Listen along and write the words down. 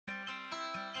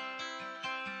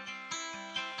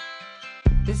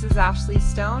This is Ashley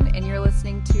Stone, and you're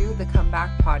listening to the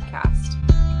Comeback Podcast.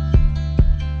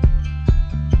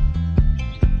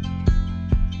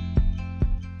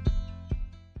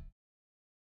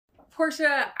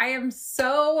 Portia, I am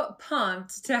so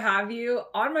pumped to have you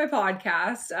on my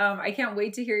podcast. I can't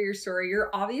wait to hear your story.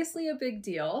 You're obviously a big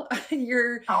deal.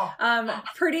 You're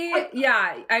pretty,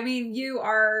 yeah. I mean, you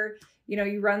are,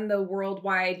 you run the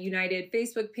Worldwide United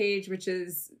Facebook page, which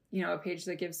is, a page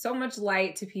that gives so much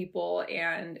light to people,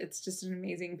 and it's just an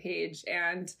amazing page.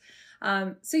 And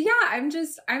so yeah,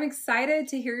 I'm excited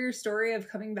to hear your story of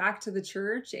coming back to the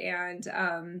church. And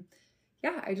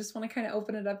yeah, I just want to kind of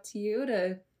open it up to you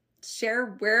to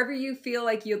share wherever you feel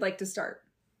like you'd like to start.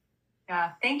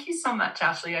 Yeah, thank you so much,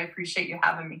 Ashley. I appreciate you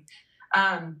having me.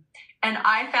 And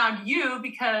I found you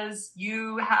because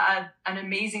you had an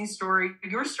amazing story.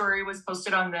 Your story was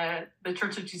posted on the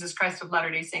Church of Jesus Christ of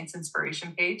Latter-day Saints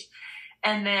Inspiration page.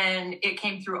 And then it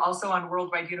came through also on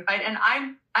Worldwide Unified. And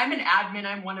I'm an admin.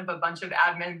 I'm one of a bunch of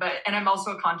admin, and I'm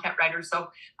also a content writer.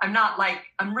 So I'm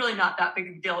really not that big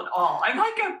of a deal at all. I'm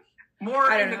like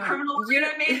more in the criminal arena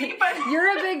maybe, but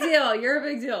you're a big deal. You're a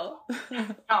big deal.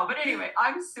 No, but anyway,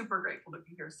 I'm super grateful to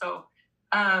be here. So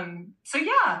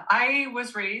yeah, I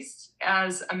was raised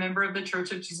as a member of the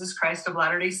Church of Jesus Christ of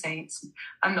Latter-day Saints.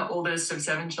 I'm the oldest of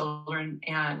 7 children,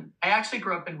 and I actually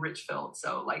grew up in Richfield,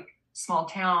 so like small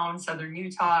town, southern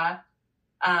Utah.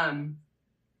 And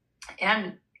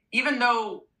even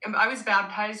though I was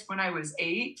baptized when I was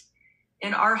 8,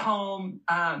 in our home,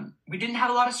 we didn't have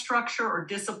a lot of structure or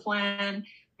discipline.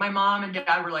 My mom and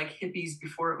dad were like hippies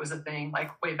before it was a thing,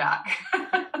 like way back.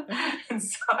 And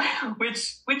so,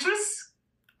 which was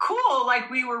cool.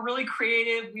 Like we were really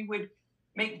creative. We would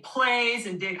make plays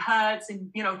and dig huts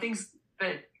and, things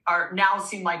that are now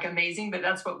seem like amazing, but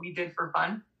that's what we did for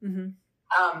fun. Mm-hmm.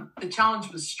 The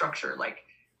challenge was structure, like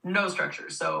no structure.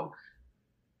 So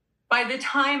by the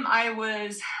time I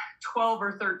was 12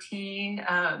 or 13,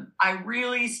 I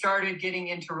really started getting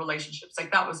into relationships.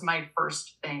 Like that was my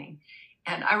first thing.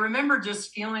 And I remember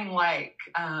just feeling like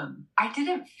I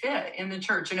didn't fit in the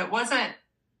church. And it wasn't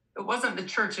the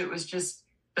church. It was just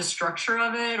the structure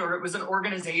of it, or it was an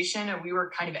organization and we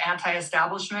were kind of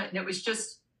anti-establishment. And it was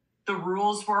just the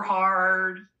rules were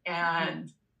hard. And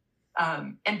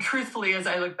truthfully, as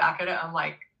I look back at it, I'm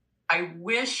like, I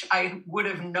wish I would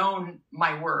have known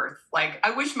my worth. Like,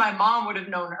 I wish my mom would have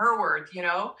known her worth,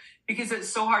 because it's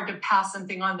so hard to pass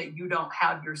something on that you don't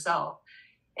have yourself.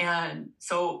 And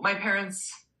so my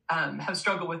parents have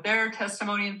struggled with their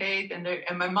testimony and faith, and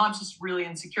my mom's just really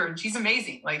insecure, and she's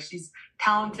amazing. Like, she's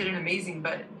talented and amazing,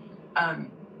 but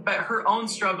her own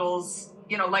struggles,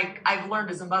 like I've learned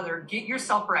as a mother, get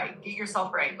yourself right.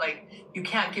 Like, you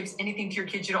can't give anything to your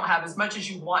kids you don't have, as much as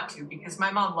you want to, because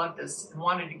my mom loved us and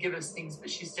wanted to give us things, but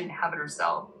she just didn't have it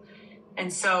herself.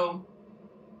 And so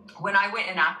when I went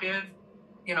inactive,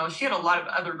 she had a lot of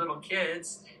other little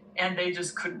kids and they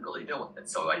just couldn't really deal with it.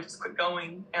 So I just quit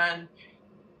going,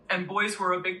 and boys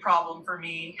were a big problem for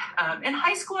me. In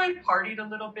high school, I partied a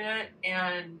little bit,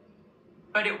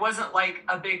 but it wasn't like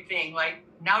a big thing. Like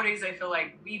nowadays, I feel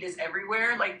like weed is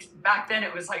everywhere. Like back then,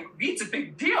 it was like weed's a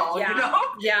big deal. Yeah.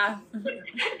 Yeah.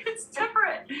 It's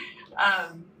different.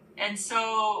 And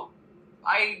so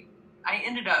I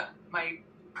ended up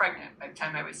pregnant by the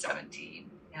time I was 17,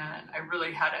 and I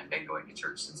really hadn't been going to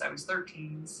church since I was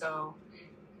 13. So.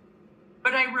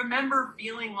 But I remember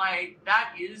feeling like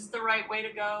that is the right way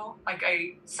to go. Like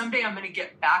someday I'm going to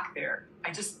get back there. I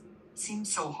just seemed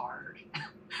so hard.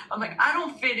 I'm like, I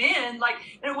don't fit in. Like,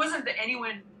 and it wasn't that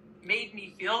anyone made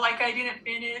me feel like I didn't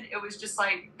fit in. It was just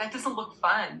like, that doesn't look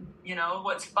fun.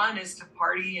 What's fun is to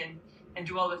party and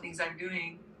do all the things I'm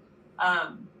doing.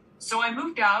 So I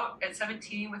moved out at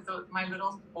 17 with my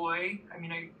little boy. I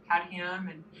mean, I had him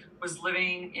and was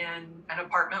living in an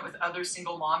apartment with other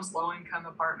single moms, low-income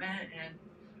apartment, and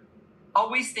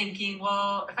always thinking,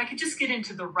 well, if I could just get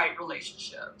into the right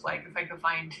relationship, like if I could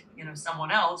find,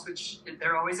 someone else, which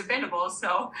they're always available.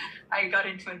 So I got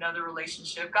into another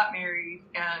relationship, got married,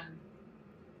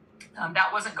 and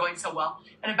that wasn't going so well.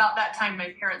 And about that time,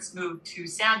 my parents moved to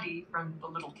Sandy from the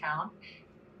little town.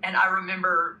 And I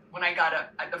remember when I got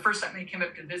up, the first time they came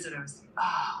up to visit, I was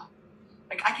like,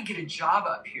 like I could get a job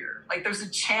up here. Like there's a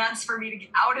chance for me to get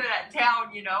out of that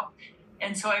town,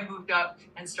 And so I moved up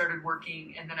and started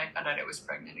working, and then I found out I was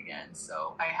pregnant again.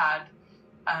 So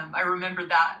I remember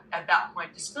that at that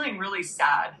point, just feeling really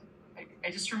sad.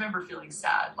 I just remember feeling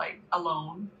sad, like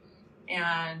alone.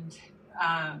 And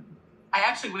I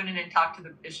actually went in and talked to the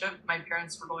bishop. My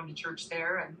parents were going to church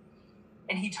there,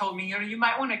 and he told me, you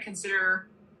might want to consider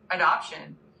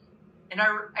adoption.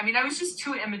 I mean, I was just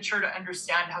too immature to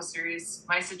understand how serious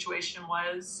my situation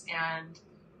was.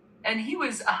 And he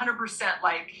was 100%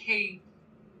 like, hey,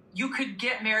 you could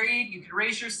get married, you could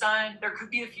raise your son, there could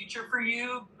be a future for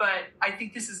you, but I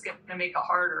think this is going to make it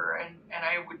harder. And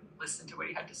I would listen to what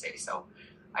he had to say. So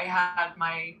I had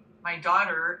my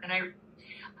daughter, and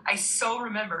I so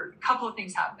remember a couple of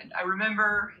things happened. I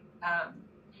remember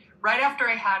right after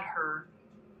I had her,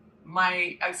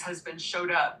 my ex-husband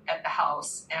showed up at the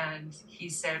house, and he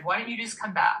said, why don't you just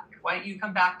come back? Why don't you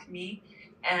come back to me?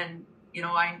 And, you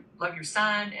know, I love your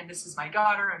son, and this is my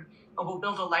daughter, and we'll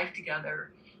build a life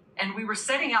together. And we were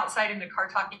sitting outside in the car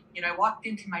talking, and I walked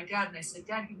into my dad and I said,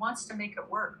 Dad, he wants to make it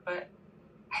work, but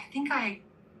I think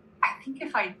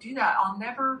if I do that, I'll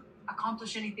never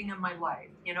accomplish anything in my life.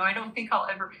 You know, I don't think I'll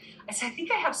ever, I said, I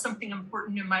think I have something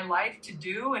important in my life to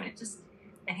do. And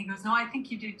he goes, no, I think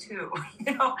you do too.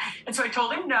 You know? And so I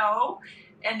told him no.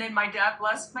 And then my dad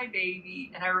blessed my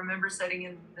baby. And I remember sitting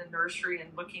in the nursery and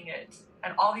looking at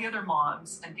all the other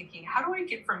moms and thinking, how do I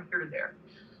get from here to there?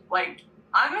 Like,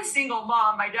 I'm a single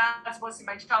mom. My dad's blessing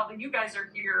my child, and you guys are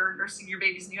here nursing your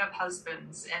babies, and you have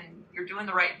husbands, and you're doing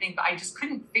the right thing. But I just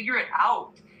couldn't figure it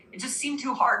out. It just seemed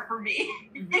too hard for me,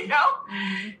 you know?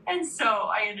 Mm-hmm. And so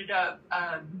I ended up,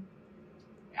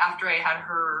 after I had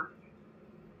her,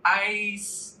 I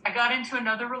got into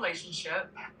another relationship,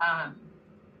 and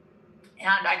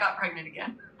I got pregnant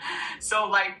again. So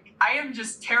like, I am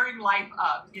just tearing life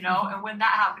up, you know? Mm-hmm. And when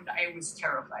that happened, I was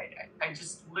terrified. I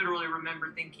just literally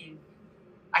remember thinking,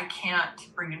 I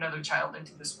can't bring another child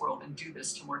into this world and do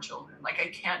this to more children. Like, I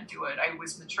can't do it. I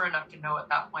was mature enough to know at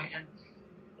that point. And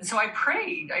so I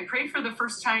prayed for the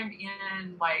first time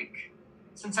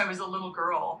since I was a little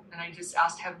girl. And I just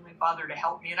asked Heavenly Father to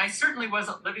help me. And I certainly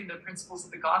wasn't living the principles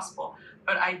of the gospel,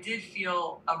 but I did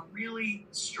feel a really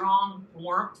strong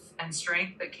warmth and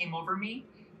strength that came over me.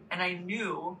 And I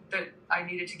knew that I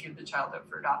needed to give the child up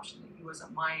for adoption, that he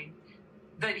wasn't mine,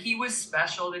 that he was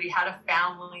special, that he had a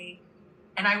family.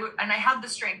 And I had the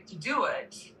strength to do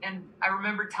it. And I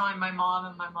remember telling my mom,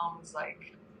 and my mom was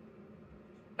like,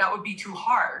 that would be too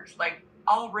hard. Like,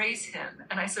 I'll raise him.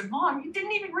 And I said, Mom, you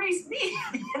didn't even raise me.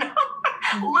 You know,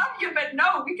 love you, but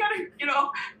no, we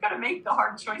gotta make the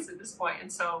hard choice at this point.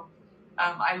 And so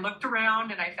I looked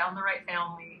around and I found the right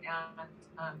family,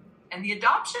 and the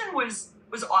adoption was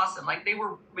awesome. Like, they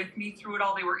were with me through it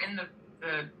all. They were in the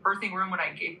birthing room when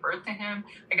I gave birth to him.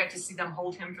 I got to see them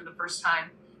hold him for the first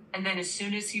time. And then as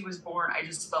soon as he was born, I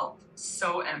just felt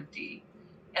so empty.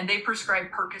 And they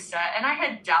prescribed Percocet. And I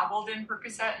had dabbled in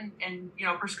Percocet and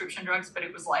prescription drugs, but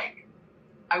it was like,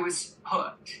 I was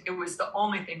hooked. It was the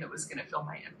only thing that was going to fill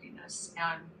my emptiness.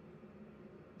 And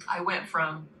I went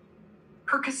from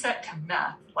Percocet to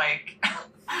meth. Like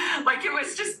it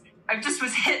was just, I just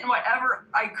was hitting whatever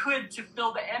I could to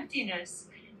fill the emptiness.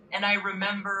 And I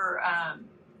remember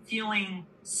feeling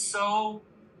so,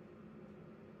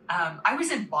 I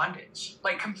was in bondage,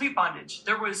 like complete bondage.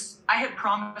 I had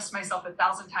promised myself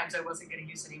 1,000 times I wasn't going to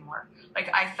use anymore. Like,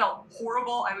 I felt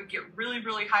horrible. I would get really,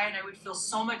 really high, and I would feel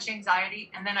so much anxiety.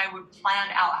 And then I would plan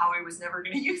out how I was never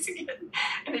going to use again.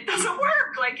 And it doesn't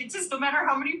work. Like, it just, no matter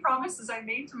how many promises I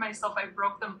made to myself, I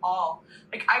broke them all.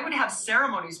 Like, I would have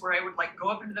ceremonies where I would like go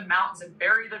up into the mountains and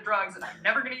bury the drugs, and I'm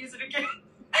never going to use it again.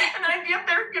 And then I'd be up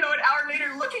there, an hour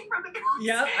later looking for the drugs.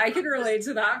 Yep, I can relate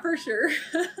to that for sure.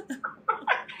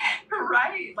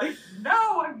 Right. Like,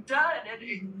 no, I'm done.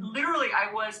 And literally,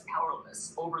 I was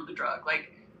powerless over the drug.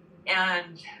 Like,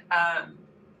 and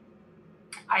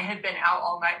I had been out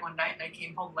all night one night, and I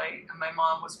came home late, and my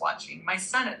mom was watching. My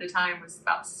son at the time was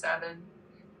about 7,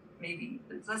 maybe,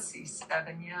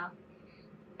 7, yeah.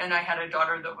 And I had a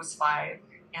daughter that was 5,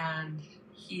 and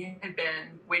he had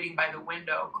been waiting by the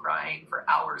window crying for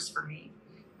hours for me.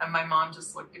 And my mom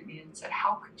just looked at me and said,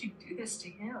 how could you do this to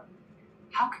him?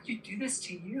 How could you do this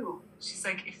to you? She's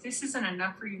like, if this isn't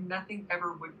enough for you, nothing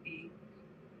ever would be.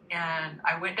 And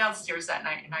I went downstairs that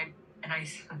night, and I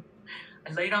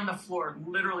laid on the floor,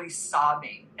 literally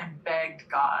sobbing, and begged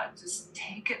God, just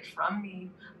take it from me.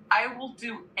 I will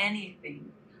do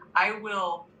anything. I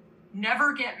will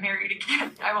never get married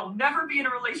again. I will never be in a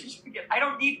relationship again. I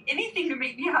don't need anything to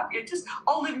make me happy.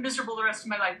 I'll live miserable the rest of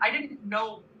my life. I didn't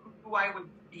know who I would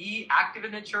be active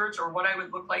in the church or what I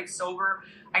would look like sober.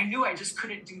 I knew I just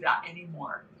couldn't do that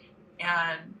anymore.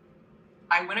 And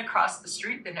I went across the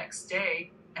street the next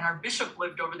day, and our bishop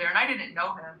lived over there, and I didn't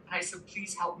know him. And I said,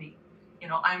 please help me.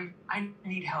 I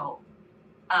need help.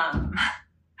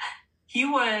 He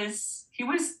was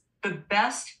the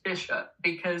best bishop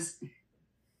because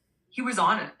he was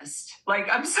honest. Like,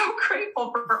 I'm so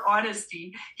grateful for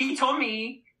honesty. He told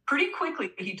me pretty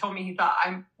quickly, he told me he thought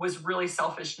I was really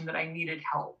selfish and that I needed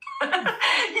help.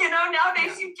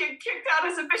 Nowadays you get kicked out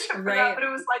as a bishop for that, but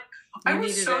it was like, I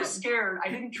was so scared. I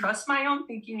didn't trust my own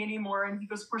thinking anymore. And he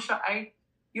goes, Portia,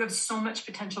 you have so much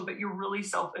potential, but you're really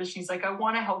selfish. He's like, I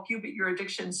want to help you, but your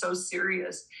addiction's so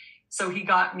serious. So he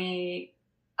got me,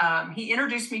 he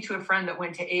introduced me to a friend that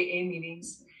went to AA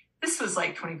meetings. This was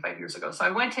like 25 years ago. So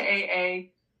I went to AA,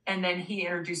 and then he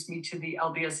introduced me to the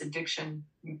LDS addiction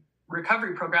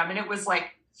recovery program. And it was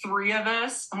like 3 of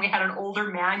us, and we had an older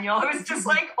manual. It was just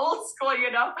like old school,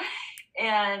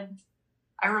 And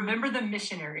I remember the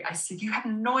missionary. I said, you have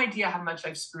no idea how much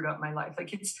I've screwed up my life.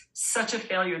 Like, it's such a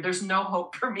failure. There's no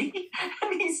hope for me.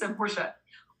 And he said, Portia,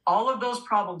 all of those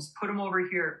problems, put them over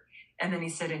here. And then he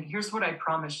said, and here's what I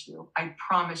promise you. I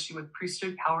promise you with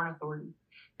priesthood, power, and authority,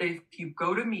 that if you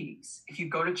go to meetings, if you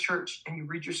go to church and you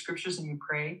read your scriptures and you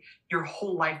pray, your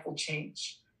whole life will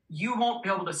change. You won't be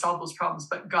able to solve those problems,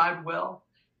 but God will.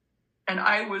 And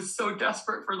I was so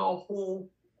desperate for the whole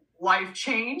life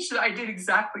change that I did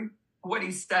exactly what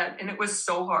he said. And it was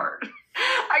so hard.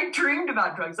 I dreamed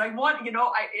about drugs.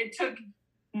 It took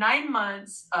 9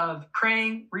 months of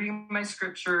praying, reading my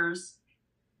scriptures,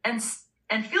 and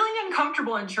feeling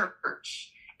uncomfortable in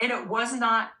church. And it was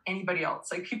not anybody else.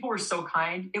 Like, people were so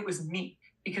kind. It was me,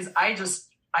 because I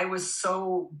was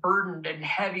so burdened and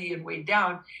heavy and weighed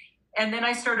down. And then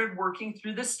I started working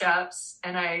through the steps,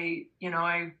 and I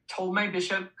told my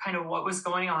bishop kind of what was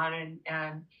going on,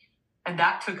 and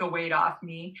that took a weight off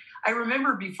me. I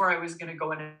remember before I was going to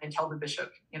go in and tell the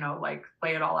bishop, lay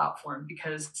it all out for him,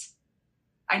 because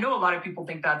I know a lot of people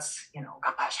think that's,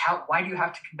 gosh, why do you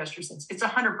have to confess your sins? It's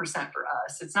 100% for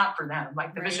us. It's not for them.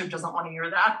 Like, the bishop doesn't want to hear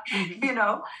that,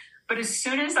 But as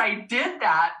soon as I did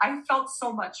that, I felt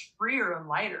so much freer and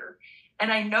lighter.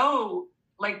 And I know,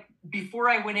 like, before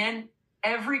I went in,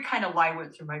 every kind of lie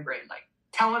went through my brain. Like,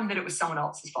 tell him that it was someone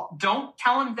else's fault. Don't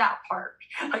tell him that part.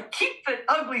 Like, keep the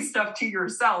ugly stuff to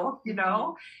yourself,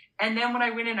 And then when I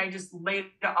went in, I just laid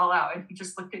it all out. And he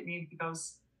just looked at me and he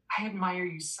goes, I admire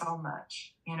you so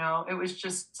much. It was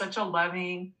just such a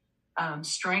loving,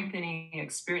 strengthening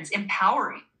experience,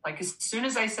 empowering. Like, as soon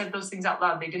as I said those things out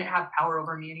loud, they didn't have power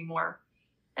over me anymore.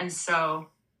 And so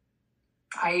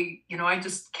I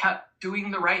just kept doing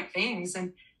the right things.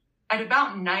 And at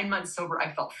about 9 months sober,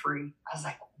 I felt free. I was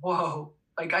like, whoa,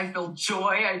 like, I feel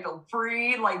joy. I feel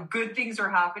free. Like, good things are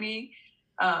happening.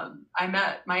 I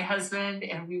met my husband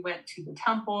and we went to the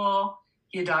temple.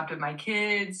 He adopted my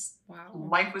kids. Wow.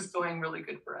 Life was going really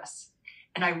good for us.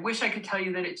 And I wish I could tell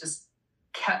you that it just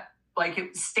kept, like,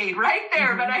 it stayed right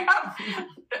there. But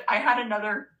I had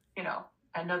another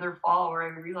fall where I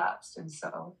relapsed. And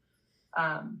so,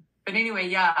 but anyway,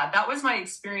 that was my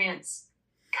experience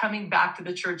coming back to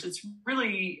the church. It's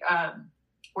really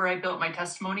where I built my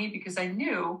testimony, because I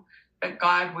knew that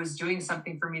God was doing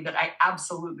something for me that I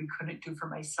absolutely couldn't do for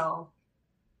myself.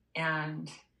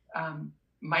 And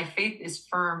my faith is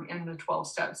firm in the 12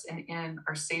 steps and in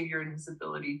our Savior and his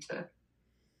ability to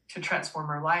transform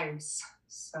our lives.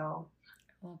 So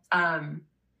Chad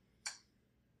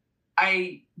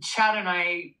and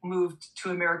I moved to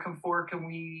American Fork, and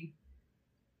we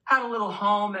had a little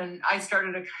home, and I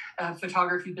started a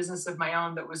photography business of my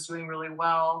own that was doing really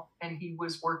well, and he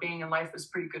was working, and life was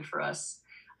pretty good for us.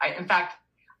 In fact,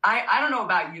 I don't know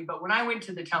about you, but when I went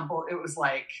to the temple, it was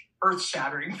like earth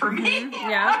shattering for me.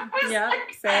 Yeah,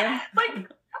 same.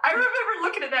 Like, I remember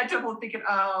looking at that temple and thinking,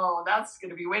 oh, that's going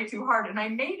to be way too hard. And I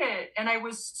made it. And I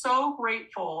was so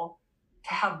grateful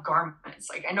to have garments.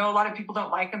 Like, I know a lot of people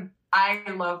don't like them. I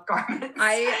love garments.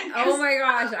 Oh my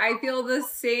gosh, I feel the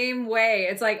same way.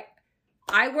 It's like,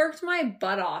 I worked my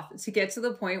butt off to get to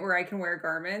the point where I can wear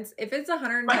garments. If it's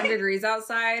 110 degrees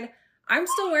outside, I'm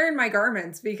still wearing my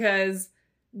garments, because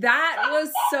that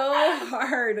was so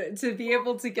hard to be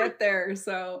able to get there.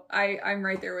 So I'm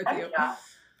right there with you.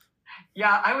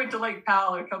 Yeah, I went to Lake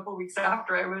Powell a couple of weeks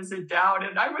after I was in Down,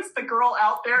 and I was the girl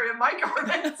out there in my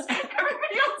garments.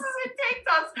 Everybody else is in tank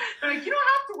tops. They're like, you don't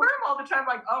have to wear them all the time. I'm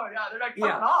like, oh yeah, they're not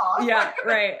coming off. Yeah,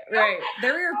 right.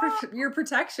 They're your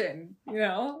protection,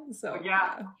 So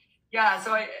yeah.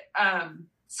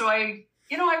 So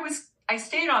I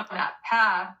stayed on that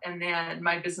path, and then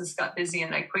my business got busy,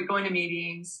 and I quit going to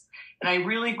meetings, and I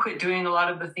really quit doing a lot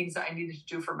of the things that I needed to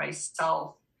do for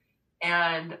myself.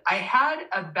 And I had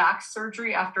a back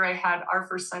surgery after I had our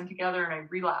first son together, and I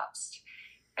relapsed.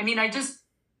 I mean,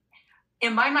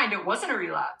 in my mind, it wasn't a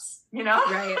relapse,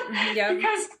 Right. Yeah.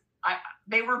 Because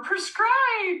they were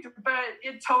prescribed, but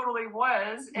it totally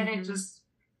was. And it just,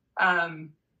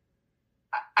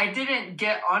 I didn't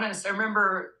get honest. I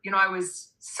remember, I was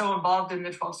so involved in the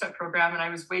 12-step program and I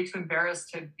was way too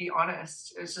embarrassed to be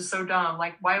honest. It's just so dumb.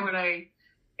 Like, why would I,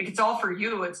 like, it's all for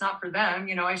you. It's not for them.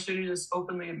 I should have just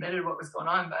openly admitted what was going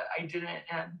on, but I didn't.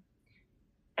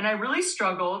 And I really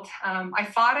struggled. I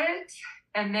fought it,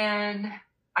 and then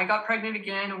I got pregnant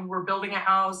again, and we were building a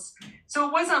house. So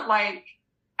it wasn't like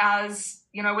I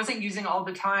wasn't using all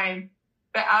the time,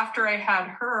 but after I had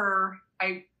her,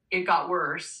 it got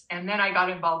worse. And then I got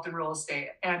involved in real estate.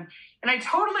 And I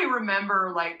totally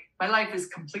remember, like, my life is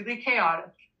completely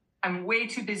chaotic. I'm way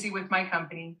too busy with my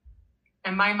company.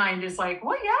 And my mind is like,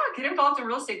 well, yeah, get involved in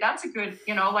real estate. That's a good,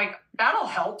 like, that'll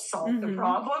help solve the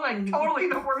problem. Like, totally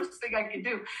the worst thing I could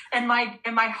do. And my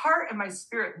heart and my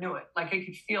spirit knew it. Like, I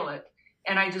could feel it.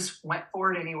 And I just went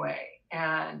for it anyway.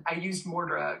 And I used more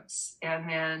drugs. And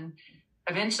then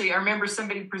eventually I remember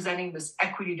somebody presenting this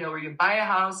equity deal where you buy a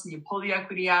house and you pull the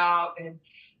equity out and,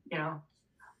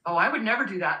 oh, I would never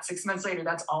do that. 6 months later,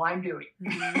 that's all I'm doing.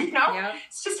 Yep.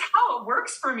 It's just how it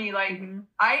works for me. Like,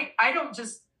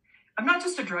 I'm not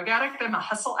just a drug addict. I'm a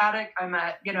hustle addict.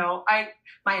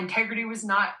 My integrity was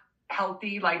not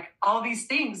healthy. Like, all these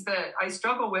things that I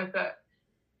struggle with that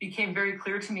became very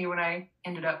clear to me when I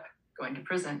ended up going to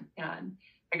prison. And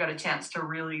I got a chance to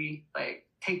really, like,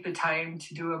 take the time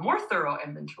to do a more thorough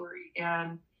inventory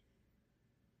and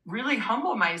really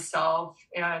humble myself.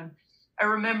 And I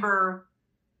remember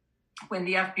when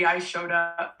the FBI showed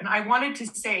up and I wanted to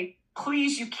say,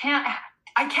 please, I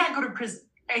can't go to prison.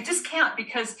 I just can't,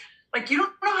 because, like, you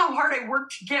don't know how hard I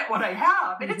worked to get what I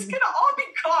have, and it's going to all be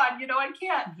gone. I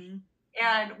can't. Mm-hmm.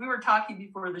 And we were talking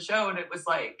before the show, and it was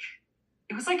like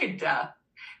a death.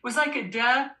 It was like a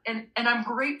death. And I'm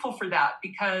grateful for that,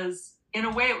 because in a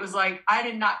way it was like, I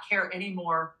did not care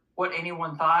anymore what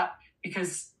anyone thought,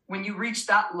 because when you reach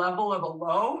that level of a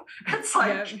low, it's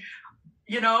like,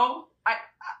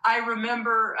 I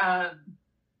remember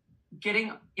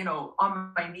getting,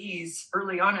 on my knees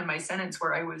early on in my sentence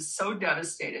where I was so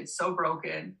devastated, so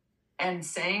broken, and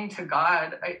saying to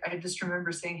God, I just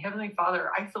remember saying, Heavenly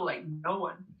Father, I feel like no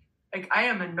one. Like, I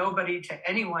am a nobody to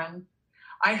anyone.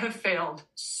 I have failed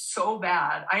so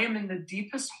bad. I am in the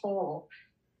deepest hole,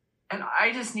 and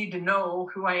I just need to know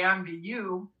who I am to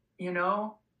you,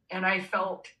 And I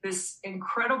felt this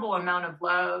incredible amount of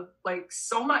love, like,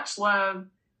 so much love.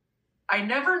 I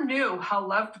never knew how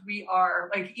loved we are.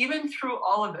 Like, even through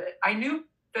all of it, I knew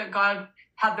that God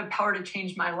had the power to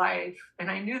change my life,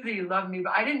 and I knew that he loved me,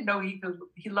 but I didn't know he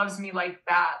loves me like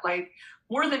that, like,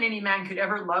 more than any man could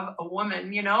ever love a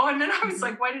woman, And then I was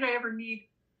like, why did I ever need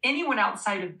anyone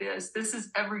outside of this? This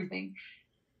is everything.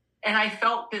 And I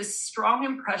felt this strong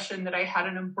impression that I had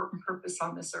an important purpose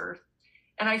on this earth.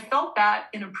 And I felt that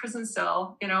in a prison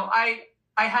cell. I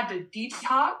had to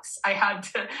detox. I had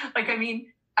to,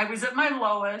 I was at my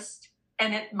lowest,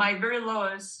 and at my very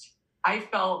lowest, I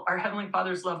felt our Heavenly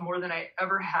Father's love more than I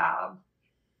ever have.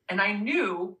 And I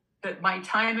knew that my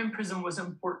time in prison was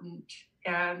important,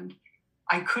 and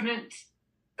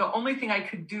the only thing I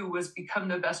could do was become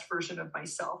the best version of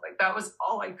myself. Like, that was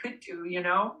all I could do,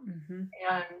 Mm-hmm.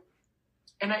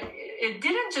 And it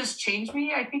didn't just change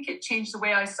me. I think it changed the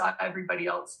way I saw everybody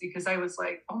else, because I was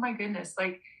like, oh my goodness,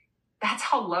 like, that's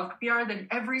how loved we are. Then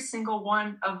every single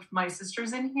one of my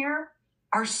sisters in here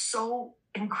are so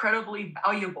incredibly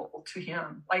valuable to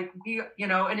him. Like, we,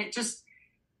 and it just,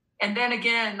 and then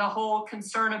again, the whole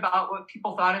concern about what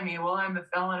people thought of me. Well, I'm a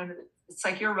felon. It's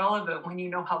like irrelevant when you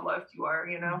know how loved you are,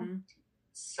 Mm-hmm.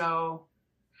 So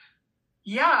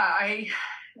yeah,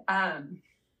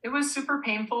 it was super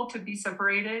painful to be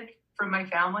separated from my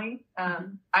family.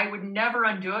 I would never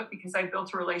undo it, because I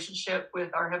built a relationship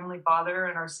with our Heavenly Father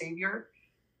and our Savior,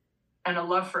 and a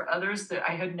love for others that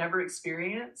I had never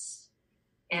experienced.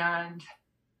 And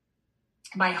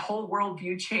my whole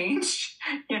worldview changed,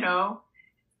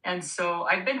 And so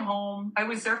I've been home. I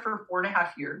was there for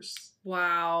 4.5 years.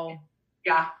 Wow.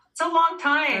 Yeah. It's a long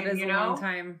time. That is a long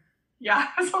time. Yeah,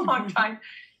 it's a long time.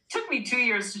 It took me 2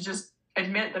 years to just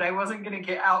admit that I wasn't going to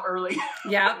get out early.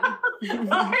 Yeah. I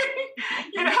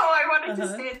wanted to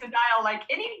stay in denial. Like,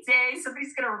 any day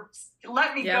somebody's going to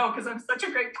let me go, because I'm such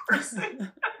a great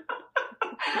person.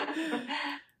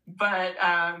 But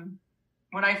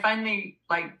when I finally,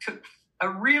 took a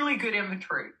really good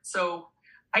inventory, so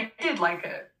I did like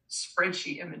a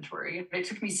spreadsheet inventory. It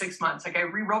took me 6 months. Like, I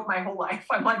rewrote my whole life.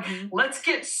 I'm like, let's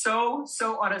get so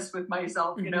honest with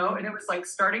myself, And it was like,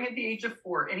 starting at the age of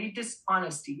 4, any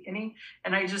dishonesty, and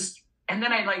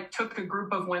then I took a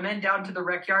group of women down to the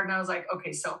rec yard, and I was like,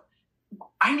 okay, so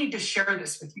I need to share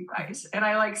this with you guys. And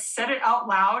I said it out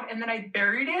loud, and then I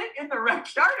buried it in the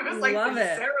rec yard. It was like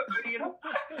this ceremony,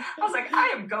 was like,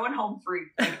 I am going home free.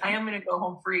 Like, I am going to go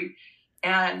home free.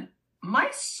 And my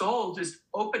soul just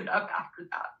opened up after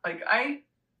that. Like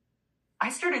I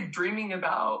started dreaming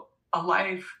about a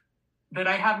life that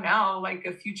I have now, like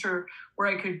a future where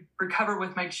I could recover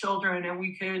with my children and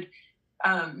we could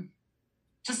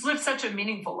just live such a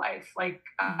meaningful life. Like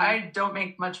I don't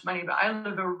make much money, but I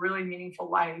live a really meaningful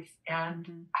life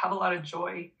and have a lot of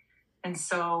joy. And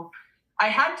so I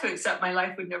had to accept my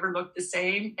life would never look the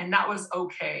same. And that was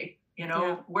okay, you know,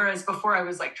 Yeah. Whereas before I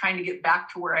was like trying to get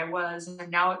back to where I was.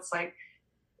 And now it's like,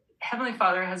 Heavenly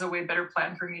Father has a way better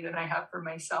plan for me than I have for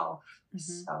myself.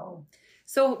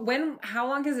 So how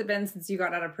long has it been since you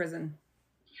got out of prison?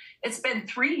 It's been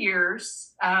 3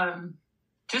 years,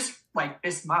 just like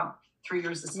this month, 3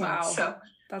 years this month. So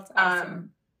that's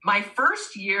awesome. My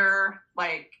first year,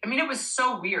 it was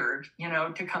so weird, you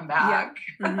know, to come back.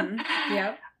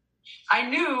 Yeah. I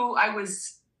knew I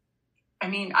was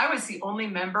the only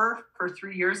member for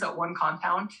 3 years at one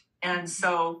compound. And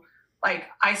so like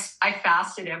I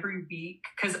fasted every week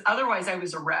because otherwise I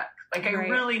was a wreck. Like I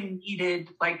really needed,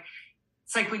 like,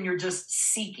 it's like when you're just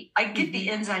seeking, I get the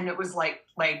enzyme that was like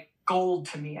gold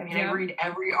to me. I mean, I read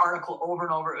every article over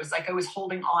and over. It was like I was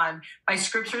holding on my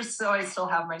scriptures. So I still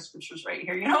have my scriptures right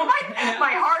here, you know,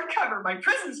 my hardcover, my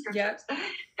prison scriptures.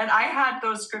 And I had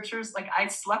those scriptures, like I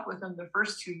slept with them the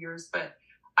first 2 years, but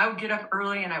I would get up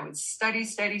early and I would study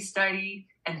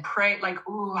and pray. Like,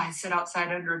 I sit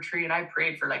outside under a tree and I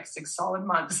prayed for like 6 solid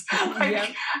months.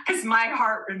 Because my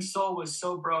heart and soul was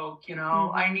so broke, you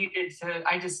know.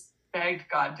 I just begged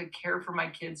God to care for my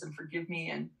kids and forgive me.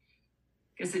 And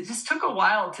because it just took a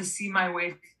while to see my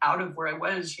way out of where I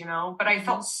was, you know. But I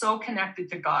felt so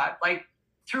connected to God. Like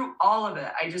through all of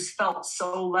it, I just felt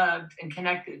so loved and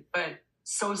connected, but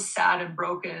so sad and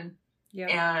broken.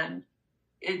 And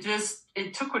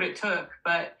it took what it took.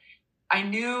 But I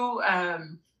knew I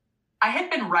had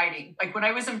been writing. Like when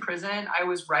I was in prison, I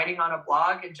was writing on a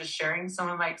blog and just sharing some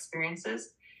of my experiences.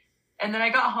 And then I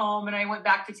got home and I went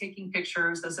back to taking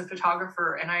pictures as a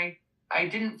photographer, and I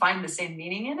didn't find the same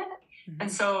meaning in it.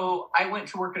 And so I went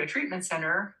to work at a treatment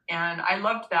center, and I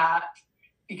loved that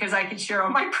because I could share all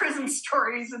my prison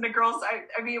stories. And the girls,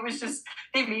 it was just,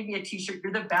 they made me a t-shirt.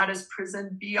 You're the baddest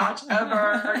prison biatch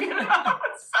ever. You know,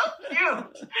 it's so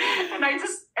cute.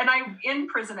 And in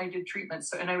prison, I did treatment.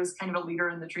 So, and I was kind of a leader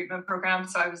in the treatment program.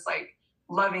 So I was like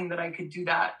loving that I could do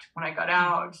that when I got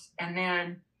out. And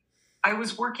then I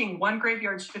was working one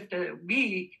graveyard shift a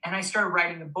week, and I started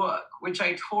writing a book, which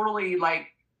I totally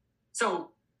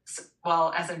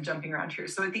as I'm jumping around here.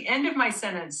 So at the end of my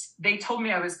sentence, they told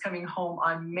me I was coming home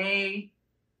on May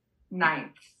 9th.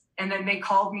 And then they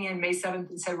called me on May 7th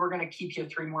and said, we're going to keep you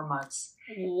 3 more months.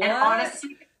 What? And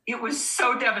honestly, it was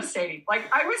so devastating. Like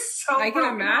I was so I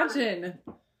can imagine.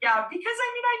 Yeah, because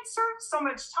I'd served so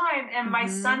much time, and my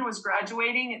son was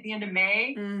graduating at the end of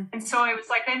May. And so I was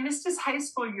like, I missed his high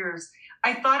school years.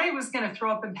 I thought I was going to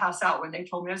throw up and pass out when they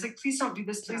told me. I was like, please don't do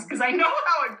this, please. Because I know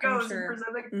how it goes in prison.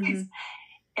 Like, please.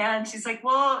 And she's like,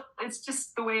 well, it's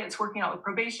just the way it's working out with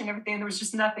probation and everything. There was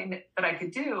just nothing that I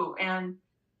could do. And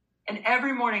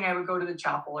every morning I would go to the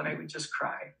chapel and I would just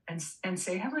cry and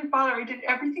say, Heavenly Father, I did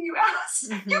everything you asked.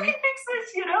 You can fix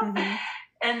this, you know?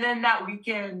 And then that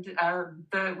weekend,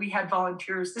 we had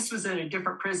volunteers. This was at a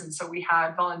different prison. So we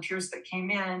had volunteers that came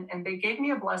in and they gave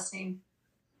me a blessing.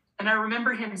 And I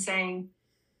remember him saying,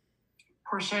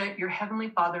 Portia, your Heavenly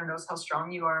Father knows how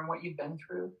strong you are and what you've been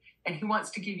through. And he wants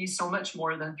to give you so much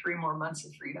more than 3 more months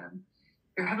of freedom.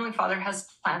 Your Heavenly Father has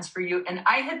plans for you. And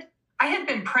I had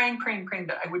been praying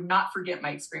that I would not forget my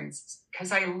experiences,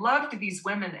 because I loved these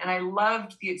women and I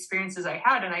loved the experiences I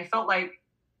had. And I felt like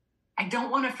I don't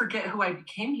want to forget who I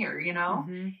became here, you know?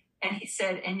 And he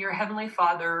said, and your Heavenly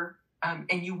Father,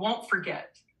 and you won't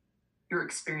forget your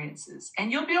experiences,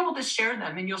 and you'll be able to share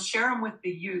them, and you'll share them with the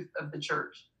youth of the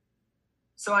church.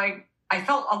 So I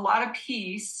felt a lot of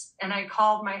peace, and I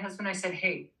called my husband. I said,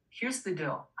 hey, here's the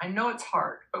deal. I know it's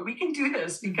hard, but we can do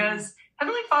this because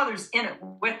Heavenly Father's in it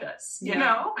with us, you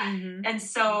know? And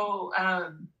so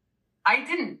I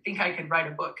didn't think I could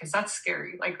write a book because that's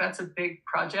scary. Like that's a big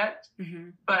project.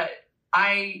 But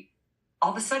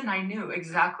all of a sudden I knew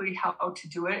exactly how to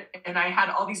do it. And I had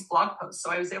all these blog posts. So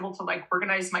I was able to like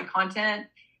organize my content,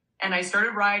 and I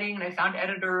started writing, and I found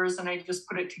editors, and I just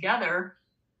put it together.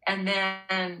 And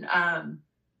then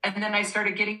I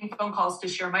started getting phone calls to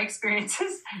share my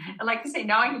experiences. And like I say,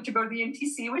 now I get to go to the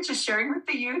MTC, which is sharing with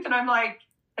the youth. And I'm like,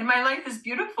 and my life is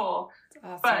beautiful.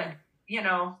 Awesome. But, you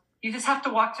know, you just have to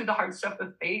walk through the hard stuff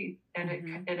with faith,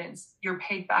 and you're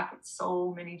paid back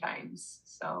so many times.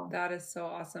 So that is so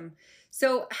awesome.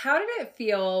 So how did it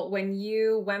feel when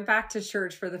you went back to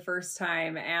church for the first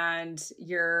time and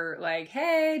you're like,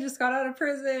 hey, just got out of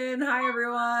prison. Hi,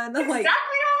 everyone. Exactly how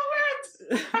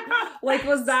it went. Like,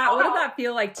 what did that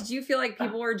feel like? Did you feel like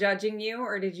people were judging you,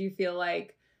 or did you feel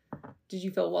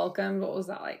welcomed? What was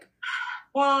that like?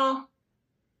 Well,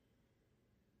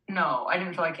 no, I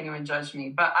didn't feel like anyone judged me,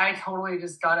 but I totally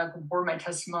just got up and bore my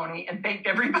testimony and thanked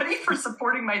everybody for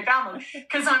supporting my family.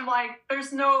 Cause I'm like,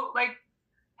 there's no, like,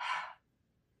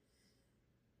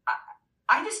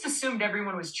 I just assumed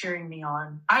everyone was cheering me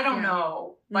on. I don't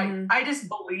know. Like, I just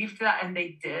believed that, and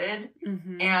they did.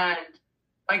 And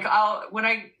like, when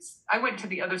I went to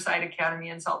the Other Side Academy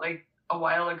in Salt Lake a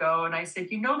while ago, and I said,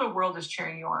 the world is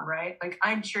cheering you on, right? Like,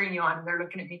 I'm cheering you on. And they're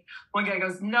looking at me. One guy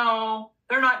goes, no,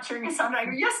 they're not cheering us on. And I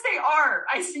go, yes, they are.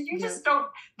 I said,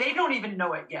 they don't even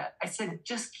know it yet. I said,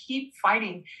 just keep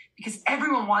fighting, because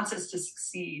everyone wants us to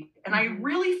succeed. And I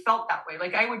really felt that way.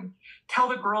 Like, I would tell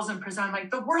the girls in prison, I'm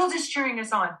like, the world is cheering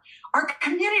us on. Our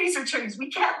communities are cheering us. We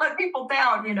can't let people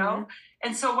down,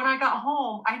 And so when I got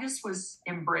home, I just was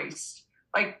embraced.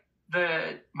 Like,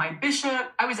 my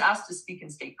bishop, I was asked to speak in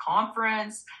state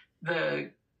conference.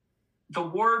 The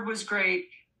ward was great.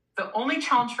 The only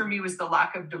challenge for me was the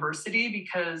lack of diversity,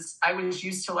 because I was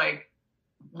used to like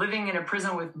living in a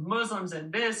prison with Muslims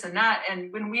and this and that.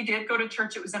 And when we did go to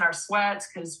church, it was in our sweats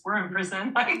because we're in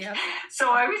prison.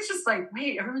 So I was just like,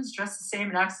 wait, everyone's dressed the same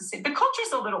and acts the same. The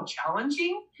culture's a little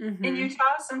challenging in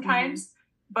Utah sometimes,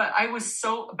 but I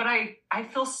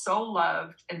feel so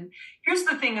loved. And here's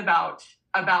the thing about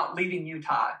leaving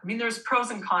Utah. I mean, there's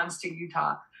pros and cons to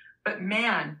Utah, but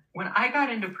man, when I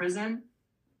got into prison,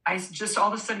 I just,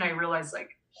 all of a sudden I realized,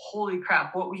 like, holy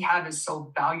crap, what we have is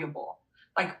so valuable.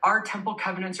 Like, our temple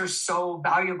covenants are so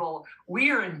valuable. We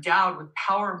are endowed with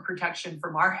power and protection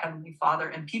from our Heavenly Father,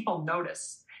 and people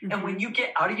notice. And when you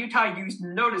get out of Utah, you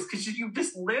notice, because you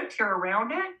just lived here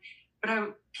around it.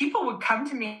 But people would come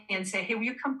to me and say, hey, will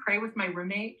you come pray with my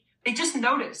roommate? They just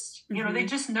noticed, they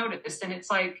just noticed. And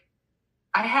it's like,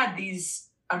 I had these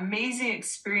amazing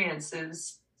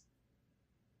experiences,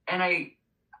 and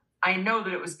I know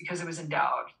that it was because it was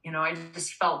endowed. I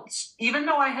just felt, even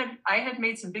though I had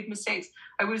made some big mistakes,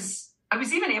 I was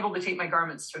even able to take my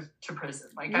garments to prison.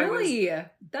 Like, really?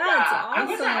 That's awesome. I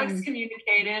wasn't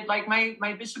excommunicated. Like,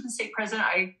 my bishop and stake president,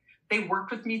 they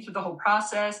worked with me through the whole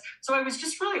process. So I was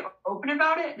just really open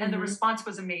about it, and the response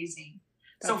was amazing.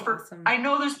 That's awesome. I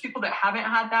know there's people that haven't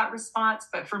had that response,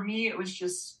 but for me, it was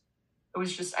just,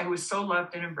 I was so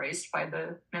loved and embraced by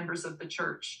the members of the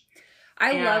church.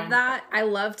 I love that. I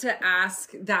love to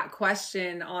ask that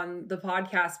question on the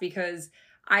podcast, because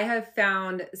I have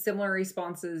found similar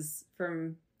responses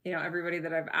from, everybody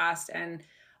that I've asked. And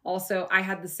also I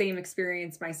had the same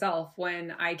experience myself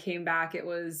when I came back. It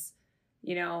was,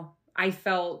 I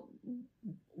felt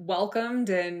welcomed,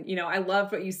 and, I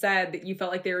loved what you said, that you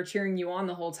felt like they were cheering you on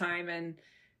the whole time. And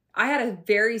I had a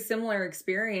very similar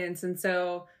experience. And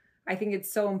so I think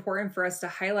it's so important for us to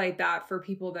highlight that for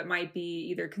people that might be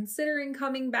either considering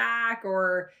coming back,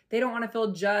 or they don't want to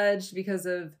feel judged because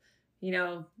of,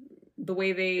 the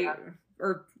way they,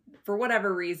 or for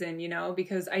whatever reason,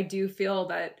 because I do feel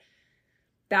that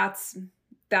that's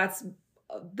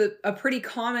a pretty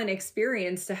common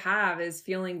experience to have, is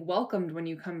feeling welcomed when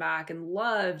you come back, and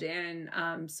loved and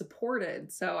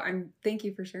supported. So thank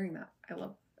you for sharing that. I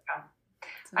love that.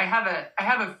 So. I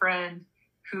have a friend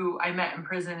who I met in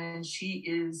prison, and she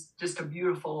is just a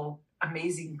beautiful,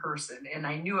 amazing person. And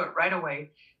I knew it right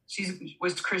away. She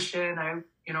was Christian. I'm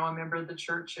a member of the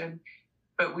church,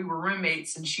 but we were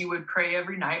roommates, and she would pray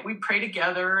every night. We'd pray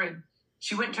together, and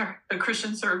she went to the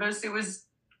Christian service.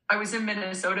 I was in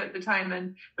Minnesota at the time,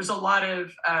 and there's a lot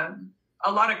of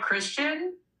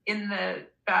Christian in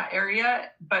that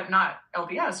area, but not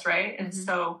LDS, right? And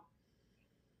so,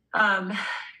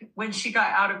 when she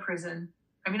got out of prison,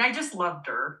 I just loved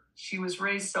her. She was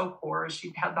raised so poor.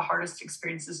 She had the hardest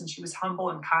experiences, and she was humble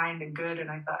and kind and good. And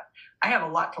I thought, I have a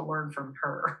lot to learn from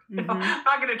her. I'm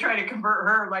not going to try to convert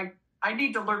her. Like, I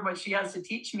need to learn what she has to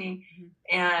teach me.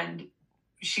 And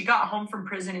she got home from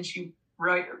prison, and she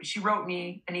wrote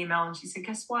me an email, and she said,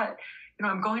 guess what?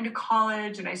 I'm going to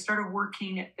college, and I started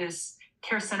working at this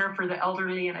care center for the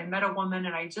elderly, and I met a woman,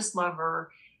 and I just love her.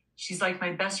 She's like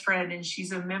my best friend, and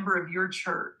she's a member of your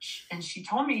church. And she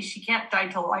told me she can't die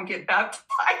till I get baptized.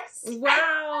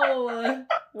 Wow.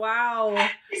 Wow.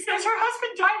 She says her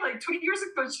husband died like 20 years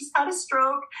ago. She's had a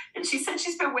stroke, and she said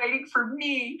she's been waiting for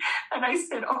me. And I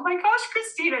said, oh my gosh,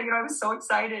 Christina, I was so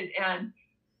excited.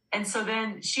 And so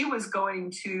then she was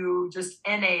going to just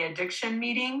NA addiction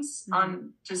meetings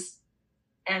on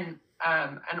and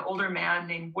an older man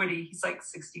named Woody, he's like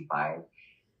 65.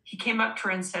 He came up to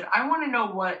her and said, I want to know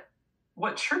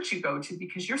what church you go to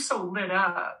because you're so lit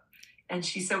up. And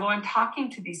she said, well, I'm talking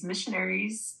to these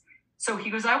missionaries. So he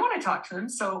goes, I want to talk to them.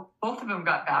 So both of them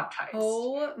got baptized.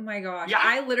 Oh my gosh. Yeah.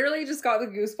 I literally just got the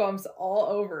goosebumps all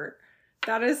over.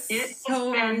 That is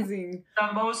so amazing.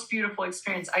 The most beautiful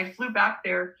experience. I flew back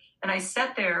there and I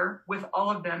sat there with all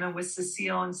of them and with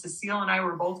Cecile, and Cecile and I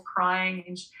were both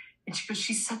crying. And she goes,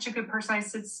 she's such a good person. I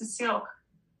said, Cecile,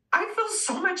 I feel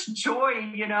so much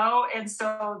joy, you know? And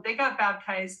so they got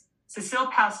baptized. Cecile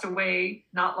passed away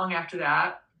not long after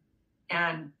that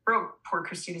and broke poor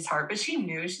Christina's heart, but she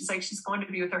knew. She's like, she's going to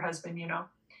be with her husband, you know?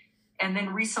 And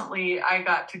then recently I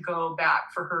got to go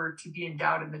back for her to be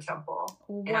endowed in the temple.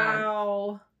 Wow.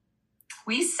 And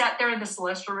we sat there in the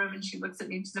celestial room and she looks at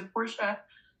me and she said, Portia,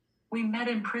 we met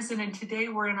in prison and today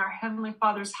we're in our Heavenly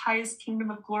Father's highest kingdom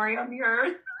of glory on the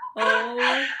earth.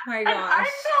 Oh my gosh. And I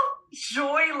felt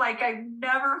joy like I've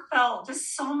never felt,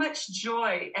 just so much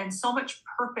joy and so much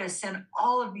purpose in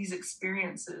all of these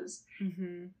experiences.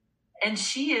 Mm-hmm. And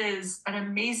she is an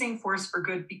amazing force for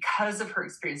good because of her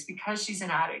experience, because she's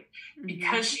an addict,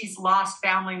 because she's lost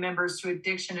family members to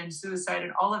addiction and suicide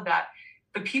and all of that.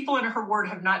 The people in her ward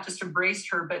have not just embraced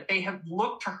her, but they have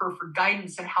looked to her for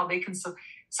guidance and how they can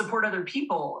support other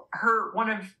people.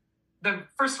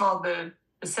 First of all, the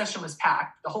session was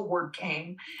packed. The whole ward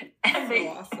came. And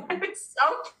awesome. It's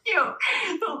so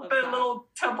cute. The little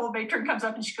temple matron comes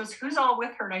up and she goes, who's all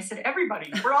with her? And I said,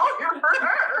 everybody. We're all here for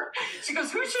her. She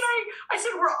goes, who should I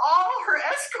said, we're all her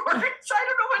escorts. I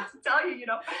don't know what to tell you, you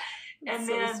know. And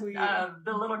so then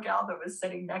the little gal that was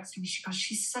sitting next to me, she goes,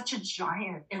 she's such a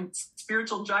giant and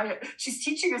spiritual giant. She's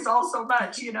teaching us all so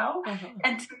much, you know.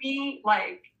 And to me,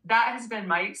 like, that has been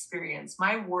my experience.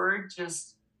 My word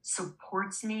just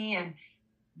supports me, and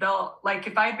they'll, like,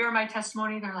 if I bear my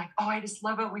testimony, they're like, oh, I just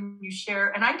love it when you share.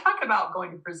 And I talk about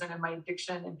going to prison and my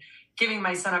addiction and giving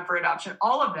my son up for adoption,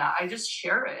 all of that. I just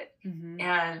share it.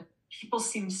 And people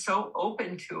seem so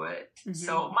open to it.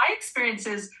 So my experience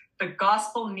is the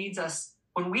gospel needs us.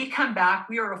 When we come back,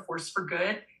 we are a force for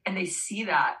good. And they see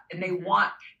that and they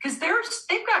want, because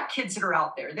they've got kids that are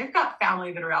out there. They've got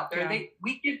family that are out there. Yeah.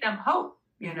 We give them hope,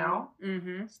 you know?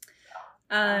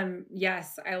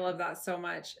 Yes, I love that so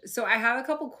much. So I have a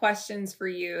couple questions for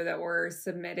you that were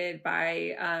submitted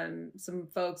by some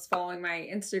folks following my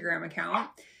Instagram account.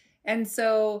 And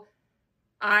so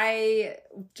I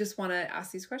just want to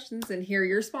ask these questions and hear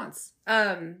your response.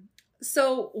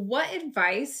 So what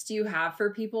advice do you have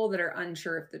for people that are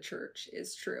unsure if the church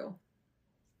is true?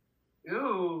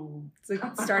 Ooh. It's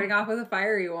like starting off with a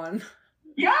fiery one.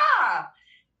 Yeah.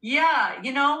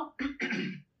 You know,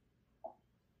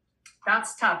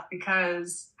 that's tough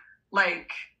because,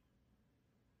 like,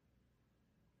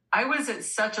 I was at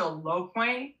such a low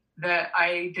point that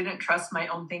I didn't trust my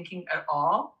own thinking at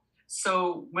all.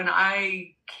 So when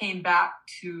I came back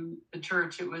to the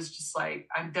church, it was just like,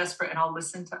 I'm desperate and I'll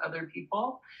listen to other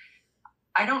people.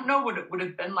 I don't know what it would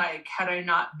have been like had I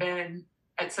not been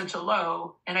at such a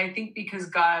low. And I think because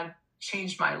God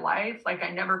changed my life, like,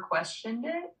 I never questioned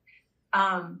it.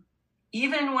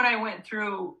 Even when I went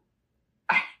through,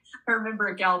 I remember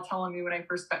a gal telling me when I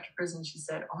first got to prison, she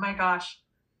said, oh my gosh,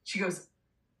 she goes,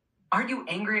 aren't you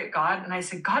angry at God? And I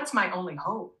said, God's my only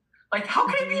hope. Like, how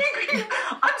can I be angry?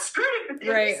 I'm screwed with him.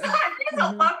 Right. He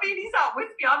doesn't love me. He's not with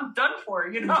me. I'm done for,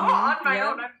 you know, on my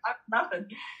own. I'm nothing.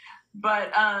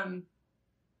 But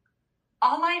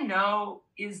all I know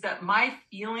is that my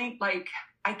feeling, like,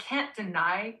 I can't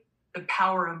deny the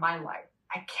power of my life.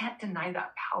 I can't deny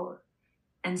that power.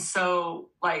 And so,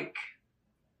 like,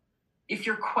 if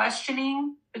you're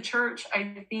questioning the church,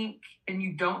 I think, and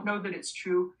you don't know that it's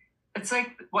true, it's like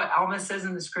what Alma says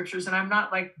in the scriptures. And I'm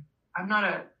not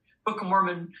a Book of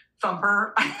Mormon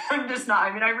thumper. I'm just not.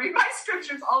 I mean, I read my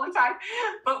scriptures all the time.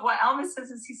 But what Alma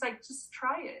says is, he's like, just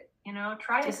try it. You know,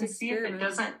 try it to see if it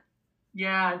doesn't.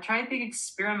 Yeah, try the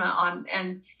experiment on.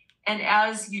 And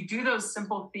as you do those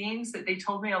simple things that they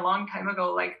told me a long time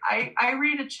ago, like, I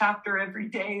read a chapter every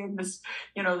day in this,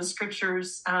 you know, the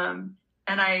scriptures, and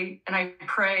I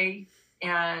pray,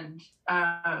 and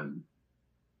I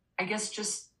guess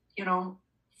just, you know,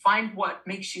 find what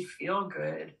makes you feel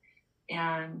good.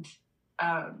 And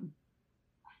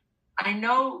I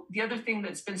know the other thing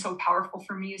that's been so powerful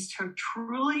for me is to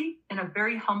truly, in a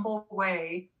very humble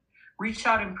way, reach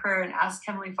out in prayer and ask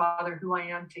Heavenly Father who I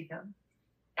am to him.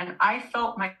 And I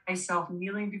felt myself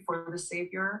kneeling before the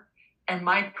Savior, and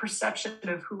my perception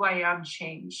of who I am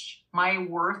changed. My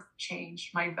worth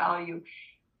changed, my value.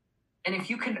 And if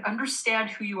you can understand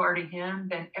who you are to him,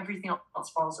 then everything else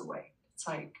falls away. It's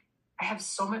like, I have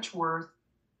so much worth.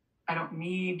 I don't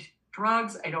need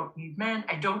drugs. I don't need men.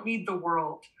 I don't need the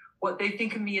world. What they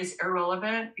think of me is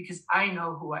irrelevant because I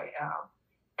know who I am.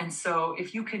 And so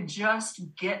if you can just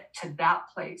get to that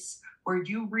place where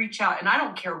you reach out, and I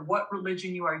don't care what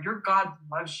religion you are, your God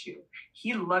loves you.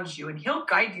 He loves you and he'll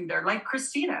guide you there. Like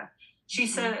Christina, she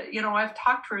said, I've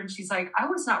talked to her and she's like, I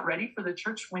was not ready for the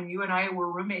church when you and I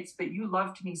were roommates, but you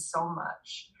loved me so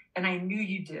much. And I knew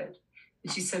you did.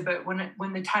 And she said, but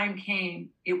when the time came,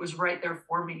 it was right there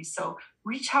for me. So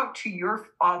reach out to your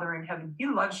Father in heaven. He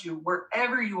loves you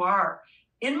wherever you are.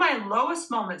 In my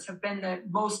lowest moments have been the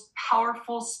most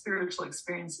powerful spiritual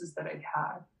experiences that I've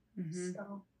had. Mm-hmm.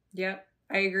 So. Yep,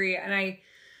 I agree. And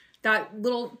that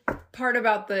little part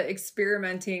about the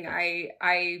experimenting,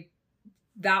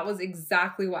 that was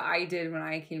exactly what I did when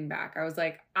I came back. I was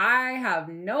like, I have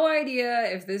no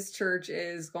idea if this church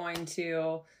is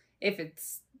if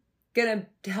it's going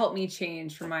to help me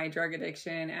change from my drug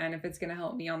addiction and if it's going to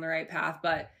help me on the right path.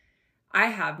 But I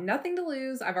have nothing to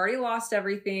lose. I've already lost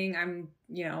everything. I'm,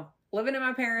 living in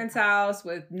my parents' house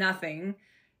with nothing.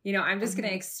 I'm just going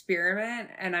to experiment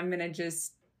and I'm going to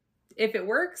if it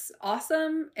works,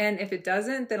 awesome. And if it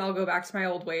doesn't, then I'll go back to my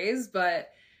old ways. But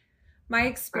my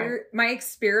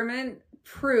experiment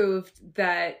proved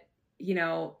that,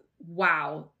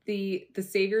 wow, the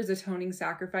Savior's atoning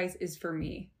sacrifice is for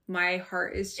me. My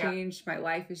heart is changed. Yeah. My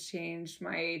life is changed.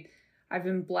 I've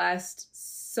been blessed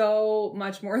so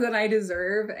much more than I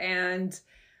deserve. And,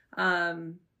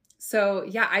 so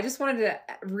yeah, I just wanted to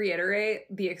reiterate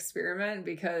the experiment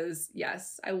because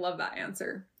yes, I love that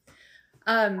answer.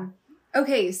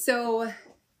 Okay. So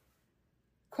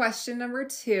question number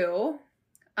 2,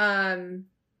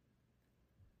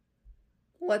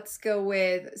 let's go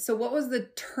with, so what was the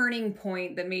turning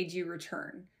point that made you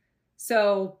return?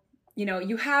 So,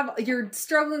 you're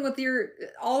struggling with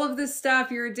all of this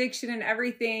stuff, your addiction and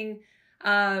everything.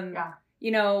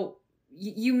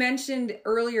 You mentioned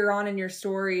earlier on in your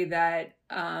story that,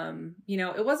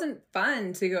 it wasn't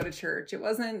fun to go to church. It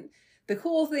wasn't the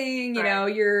cool thing,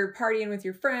 you're partying with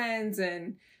your friends.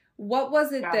 And what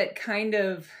was it that kind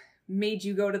of made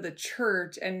you go to the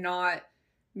church and not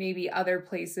maybe other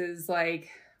places like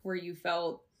where you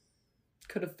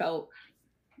could have felt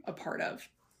a part of?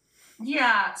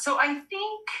 Yeah. So I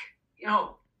think,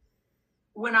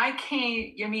 when I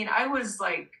came, I was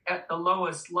like at the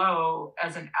lowest low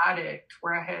as an addict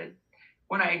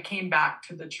when I came back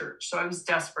to the church. So I was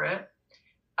desperate.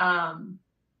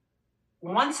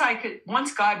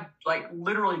 Once God like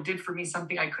literally did for me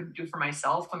something I couldn't do for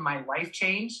myself and my life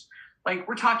changed, like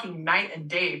we're talking night and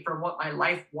day from what my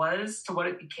life was to what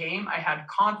it became. I had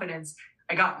confidence.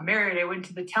 I got married. I went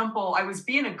to the temple. I was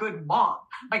being a good mom.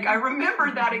 Like I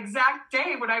remember that exact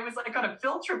day when I was like on a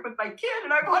field trip with my kid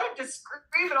and I wanted to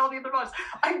scream at all the other moms.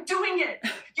 I'm doing it.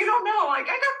 You don't know. Like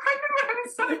I got pregnant when I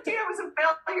was 17. I was a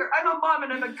failure. I'm a mom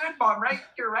and I'm a good mom right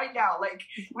here, right now. Like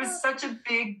it was such a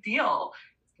big deal.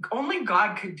 Only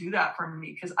God could do that for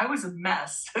me because I was a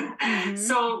mess. Mm-hmm.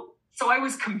 So I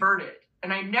was converted.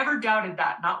 And I never doubted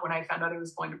that, not when I found out I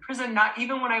was going to prison, not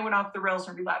even when I went off the rails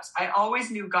and relapsed. I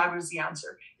always knew God was the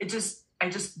answer. I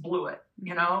just blew it,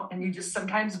 and you just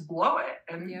sometimes blow it.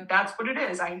 And that's what it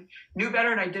is. I knew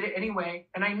better and I did it anyway.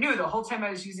 And I knew the whole time I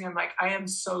was using it, I'm like, I am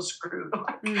so screwed.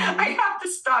 I have to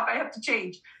stop. I have to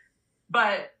change.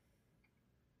 But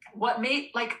what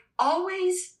made,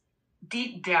 always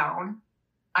deep down,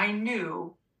 I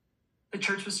knew the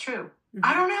church was true. Mm-hmm.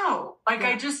 I don't know.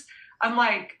 I'm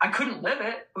like, I couldn't live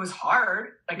it. It was hard.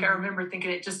 I remember thinking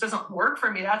it just doesn't work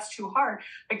for me. That's too hard.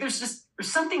 There's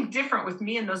something different with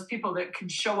me and those people that can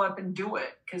show up and do it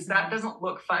because that doesn't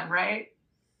look fun, right?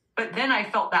 But then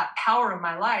I felt that power in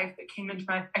my life that came into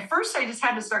at first I just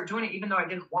had to start doing it even though I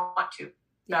didn't want to.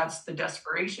 That's the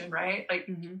desperation, right?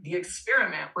 The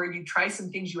experiment where you try some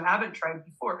things you haven't tried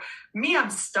before. Me, I'm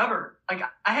stubborn. I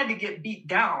had to get beat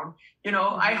down.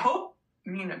 I hope,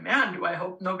 do I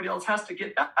hope nobody else has to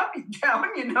get that beat down,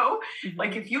 Mm-hmm.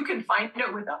 If you can find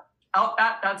it without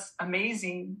that, that's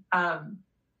amazing. But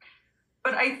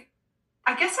I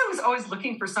guess I was always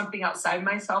looking for something outside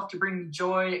myself to bring me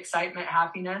joy, excitement,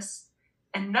 happiness.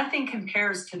 And nothing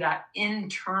compares to that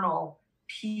internal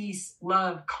peace,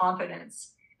 love,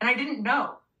 confidence. And I didn't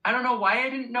know. I don't know why I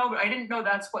didn't know, but I didn't know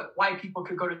that's why people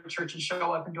could go to the church and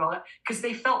show up and do all that because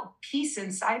they felt peace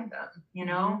inside them,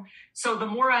 Mm-hmm. So the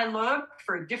more I looked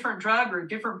for a different drug or a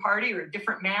different party or a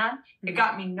different man, mm-hmm. it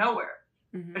got me nowhere.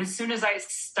 Mm-hmm. But as soon as I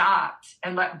stopped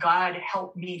and let God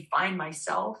help me find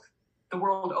myself, the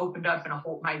world opened up and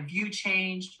my view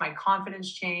changed, my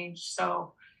confidence changed.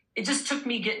 So it just took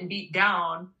me getting beat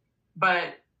down.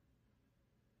 But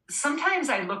sometimes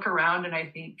I look around and I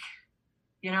think,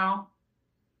 you know,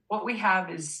 what we have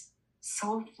is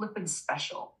so flippin'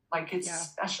 special. Like, it's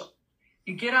special.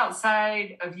 You get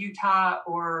outside of Utah,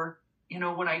 or, you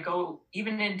know, when I go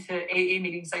even into AA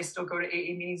meetings, I still go to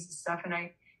AA meetings and stuff. And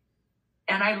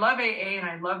I love AA and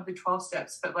I love the 12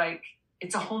 steps, but like,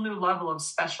 it's a whole new level of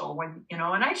special when, you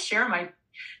know, and I share my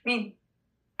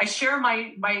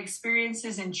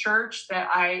experiences in church, that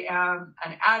I am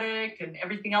an addict and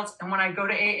everything else. And when I go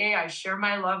to AA, I share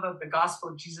my love of the gospel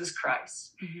of Jesus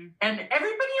Christ. Mm-hmm. And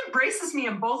everybody embraces me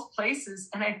in both places.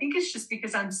 And I think it's just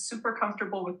because I'm super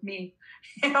comfortable with me.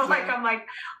 You know, like, I'm like,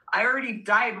 I already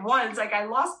died once. Like, I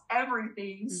lost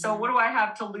everything. Mm-hmm. So what do I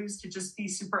have to lose to just be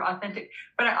super authentic?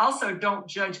 But I also don't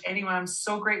judge anyone. I'm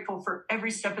so grateful for every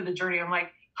step of the journey. I'm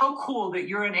like, how cool that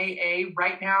you're in AA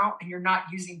right now and you're not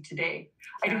using today.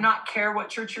 I do not care what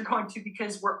church you're going to,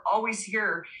 because we're always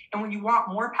here. And when you want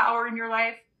more power in your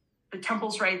life, the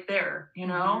temple's right there, you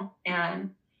know? Mm-hmm.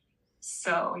 And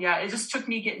so, yeah, it just took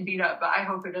me getting beat up, but I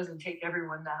hope it doesn't take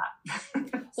everyone that.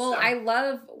 Well, I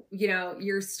love, you know,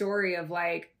 your story of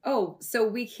like, oh, so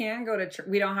we can go to church.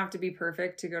 We don't have to be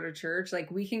perfect to go to church.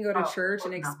 Like, we can go to church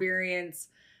and experience,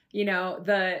 you know,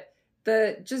 the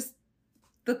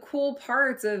cool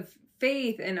parts of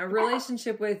faith and a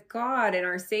relationship with God and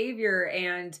our Savior.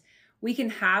 And we can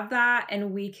have that.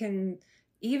 And we can,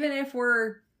 even if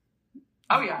we're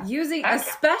using,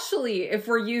 especially if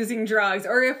we're using drugs,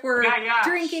 or if we're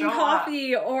drinking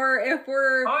coffee, or if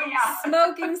we're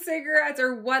smoking cigarettes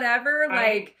or whatever,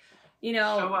 like, you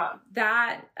know,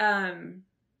 that,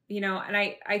 you know, and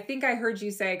I think I heard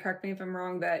you say, correct me if I'm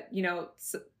wrong, that, you know,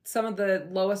 some of the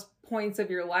lowest points of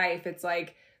your life, it's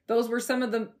like, those were some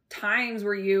of the times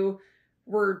where you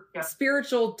were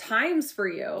spiritual times for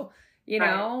you, you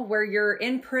know, where you're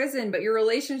in prison, but your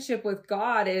relationship with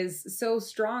God is so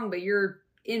strong, but you're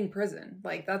in prison.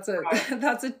 Like, that's a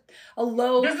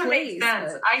low place. Doesn't make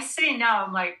sense. But I say now,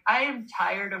 I'm like, I am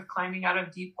tired of climbing out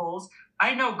of deep holes.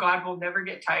 I know God will never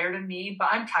get tired of me, but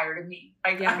I'm tired of me.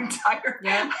 Like, I'm tired.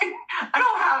 Yeah.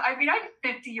 I'm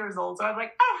 50 years old. So I'm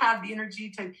like, I don't have the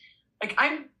energy to, like,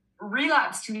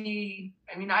 relapse to me.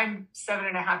 I mean, I'm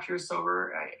 7.5 years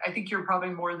sober. I think you're probably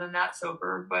more than that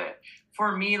sober. But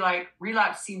for me, like,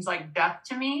 relapse seems like death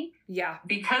to me. Yeah.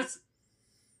 Because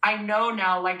I know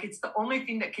now, like, it's the only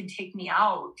thing that can take me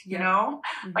out, you know?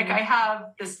 Mm-hmm. Like, I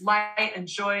have this light and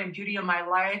joy and beauty in my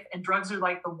life, and drugs are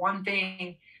like the one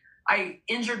thing. I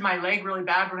injured my leg really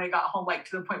bad when I got home, like,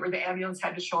 to the point where the ambulance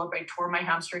had to show up. I tore my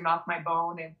hamstring off my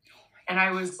bone. And I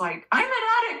was like, I'm an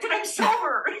addict and I'm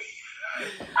sober.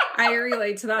 I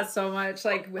relate to that so much.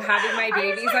 Like, having my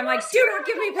babies, I'm like, dude, don't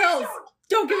give me pills.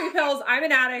 Don't give me pills. I'm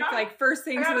an addict. Like, first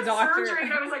thing to the doctor. Surgery,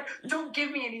 and I was like, don't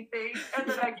give me anything. And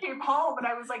then I came home and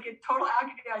I was like in total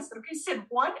agony. I said, okay, Sid,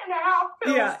 1.5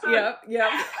 pills. Yeah.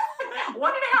 1.5,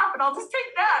 and I'll just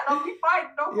take that. I'll be fine.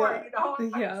 Don't worry. You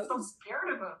know, I'm so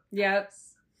scared of him. Yep.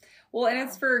 Well, and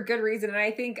it's for good reason. And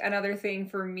I think another thing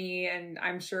for me, and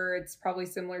I'm sure it's probably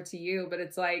similar to you, but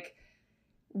it's like,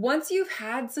 once you've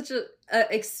had such a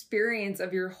experience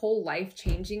of your whole life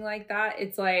changing like that,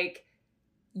 it's like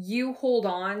you hold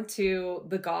on to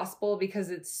the gospel, because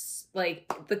it's like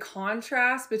the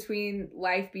contrast between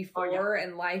life before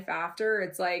and life after.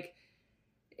 It's like,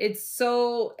 it's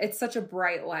such a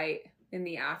bright light in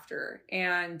the after.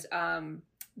 And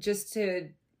just to,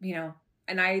 you know,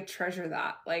 and I treasure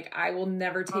that. Like, I will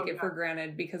never take it for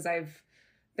granted, because I've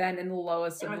been in the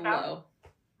lowest of the low.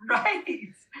 Right.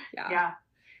 Yeah.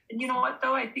 And you know what,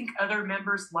 though? I think other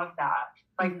members love that.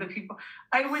 Like, the people,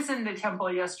 I was in the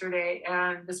temple yesterday,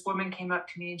 and this woman came up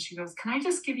to me and she goes, can I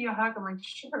just give you a hug? I'm like,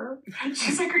 sure.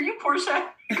 She's like, are you Portia?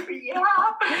 Yeah.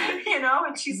 You know,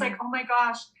 and she's like, oh my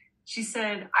gosh. She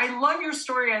said, I love your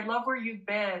story. I love where you've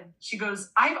been. She goes,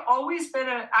 I've always been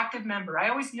an active member. I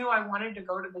always knew I wanted to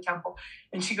go to the temple.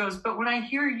 And she goes, but when I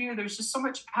hear you, there's just so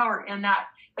much power in that.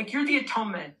 Like, you're the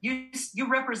atonement. You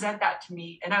represent that to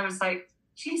me. And I was like,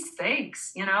 geez,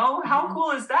 thanks. You know, how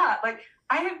cool is that? Like,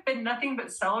 I have been nothing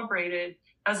but celebrated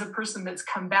as a person that's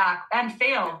come back and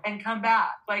failed and come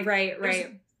back. Like, right. It's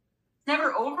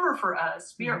never over for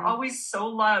us. We are always so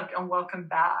loved and welcome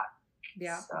back.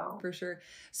 Yeah, for sure.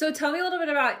 So tell me a little bit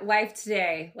about life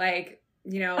today. Like,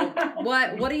 you know,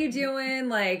 what are you doing?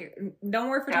 Like, no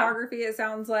more photography, it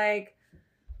sounds like.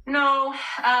 No.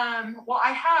 Well,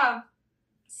 I have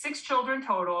 6 children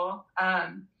total.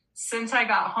 Since I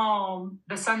got home,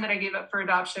 the son that I gave up for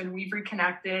adoption, we've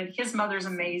reconnected. His mother's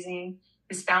amazing.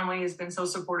 His family has been so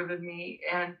supportive of me.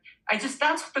 And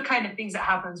that's the kind of things that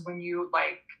happens when you,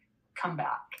 like, come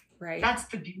back. Right. That's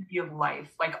the beauty of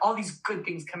life. Like all these good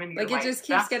things come into your life. Like it just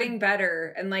keeps getting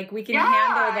better, and like we can yeah,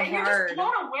 handle the and hard. You're just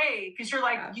blown away because you're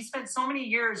like, you spent so many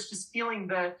years just feeling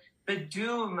the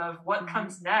doom of what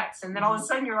comes next. And then all of a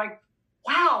sudden you're like,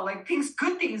 wow, like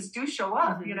good things do show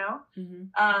up, you know?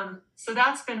 So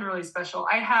that's been really special.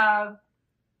 I have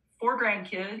 4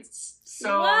 grandkids.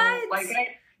 So what?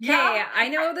 I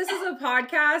know this is a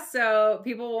podcast, so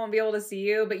people won't be able to see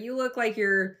you, but you look like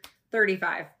you're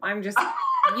 35.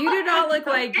 You do not look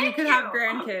like you could have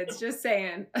grandkids, just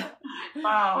saying.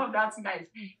 Wow, that's nice.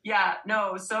 Yeah,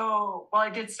 no, so, I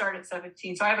did start at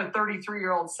 17, so I have a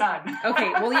 33-year-old son.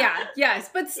 Okay, well, yeah, yes,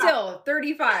 but still,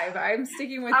 35. I'm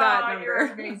sticking with that number.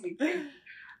 You're amazing.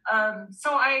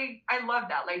 So I love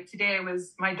that. Like today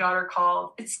my daughter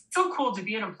called. It's so cool to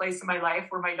be in a place in my life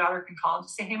where my daughter can call and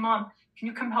just say, hey, Mom, can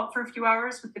you come help for a few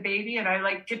hours with the baby? And I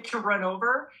like get to run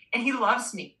over, and he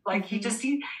loves me. Like he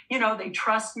they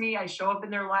trust me. I show up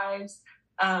in their lives.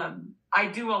 I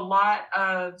do a lot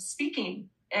of speaking,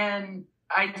 and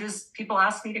people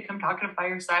ask me to come talk at a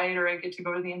fireside, or I get to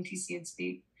go to the MTC and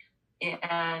speak.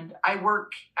 And I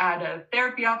work at a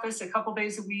therapy office a couple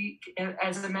days a week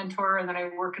as a mentor. And then I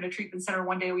work at a treatment center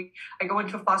 1 day a week. I go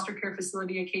into a foster care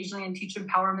facility occasionally and teach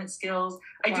empowerment skills.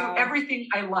 I do everything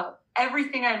I love,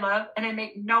 and I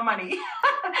make no money.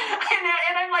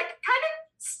 and I'm like kind of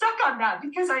stuck on that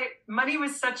because money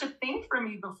was such a thing for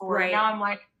me before. Right. And now I'm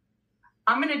like,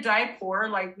 I'm going to die poor.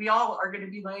 Like we all are going to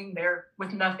be laying there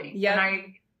with nothing. Yep.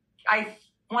 And I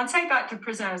once I got to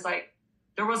prison, I was like,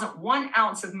 there wasn't 1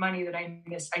 ounce of money that I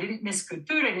missed. I didn't miss good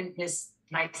food. I didn't miss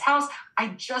nice house. I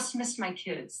just missed my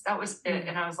kids. That was it.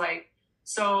 And I was like,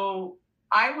 so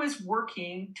I was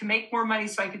working to make more money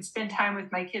so I could spend time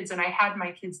with my kids. And I had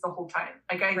my kids the whole time.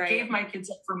 Like I gave my kids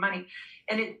up for money,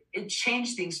 and it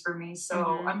changed things for me. So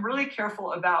I'm really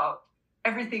careful about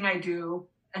everything I do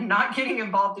and not getting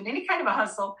involved in any kind of a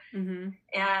hustle. And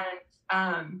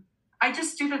I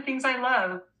just do the things I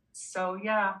love. So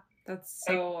yeah. That's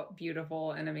so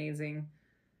beautiful and amazing.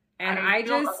 And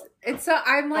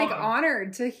I'm like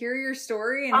honored to hear your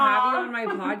story and have you on my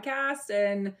podcast.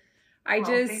 And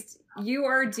you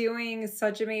are doing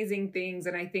such amazing things.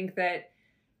 And I think that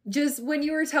just when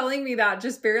you were telling me that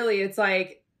just barely, it's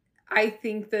like, I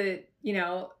think that,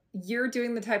 you're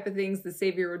doing the type of things the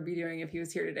Savior would be doing if he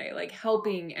was here today, like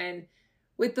helping and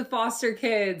with the foster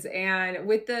kids and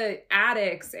with the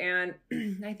addicts. And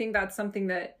I think that's something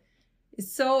that is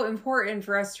so important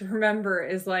for us to remember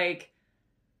is like,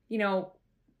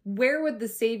 where would the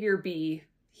Savior be?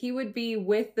 He would be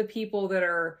with the people that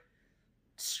are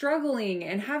struggling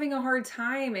and having a hard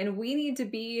time. And we need to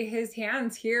be his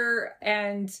hands here.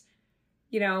 And,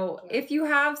 if you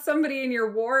have somebody in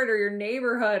your ward or your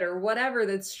neighborhood or whatever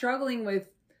that's struggling with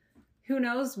who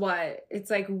knows what, it's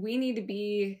like, we need to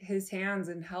be his hands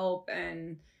and help.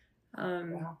 And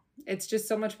it's just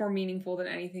so much more meaningful than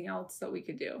anything else that we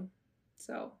could do.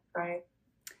 So,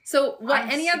 So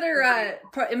any other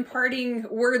imparting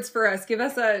words for us? Give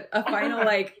us a final,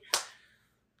 I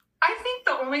think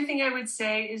the only thing I would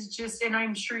say is just, and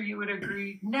I'm sure you would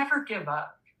agree, never give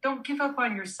up. Don't give up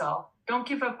on yourself. Don't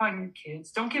give up on your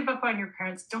kids. Don't give up on your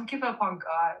parents. Don't give up on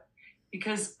God.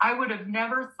 Because I would have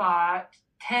never thought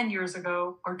 10 years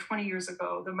ago or 20 years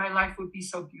ago that my life would be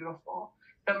so beautiful,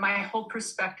 that my whole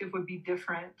perspective would be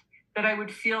different, that I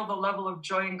would feel the level of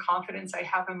joy and confidence I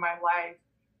have in my life.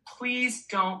 Please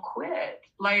don't quit.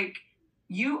 Like,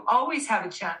 you always have a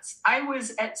chance. I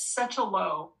was at such a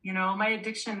low, my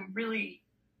addiction really,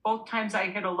 both times I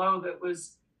hit a low that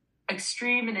was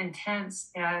extreme and intense,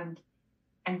 and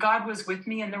God was with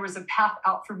me, and there was a path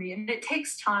out for me. And it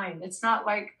takes time. It's not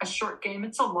like a short game.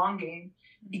 It's a long game.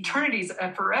 Eternity's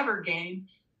a forever game.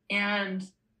 And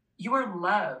you are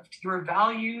loved, you are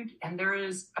valued, and there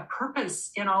is a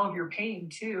purpose in all of your pain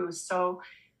too. So,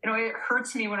 it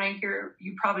hurts me when I hear,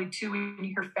 you probably too, when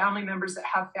you hear family members that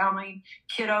have family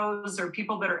kiddos or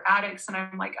people that are addicts. And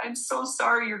I'm like, I'm so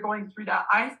sorry you're going through that.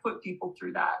 I've put people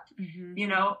through that.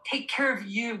 Take care of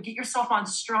you, get yourself on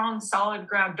strong, solid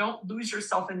ground. Don't lose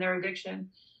yourself in their addiction.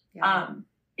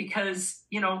 Because,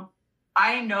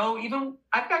 I know, even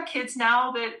I've got kids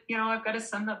now that, I've got a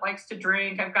son that likes to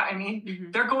drink.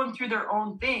 They're going through their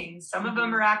own things. Some of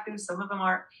them are active, some of them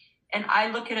aren't. And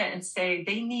I look at it and say,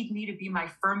 they need me to be my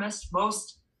firmest,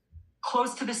 most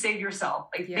close to the Savior self.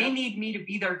 They need me to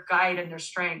be their guide and their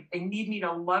strength. They need me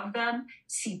to love them,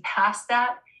 see past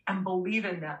that, and believe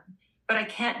in them. But I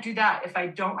can't do that if I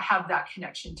don't have that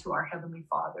connection to our Heavenly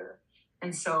Father.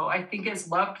 And so I think as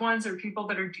loved ones or people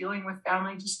that are dealing with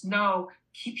family, just know,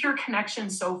 keep your connection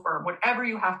so firm, whatever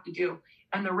you have to do.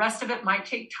 And the rest of it might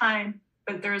take time,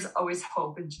 but there's always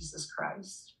hope in Jesus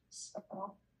Christ.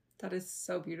 So. That is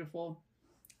so beautiful.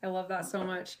 I love that so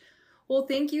much. Well,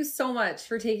 thank you so much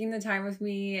for taking the time with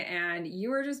me, and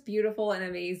you are just beautiful and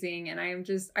amazing. And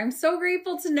I'm so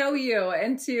grateful to know you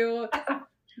and to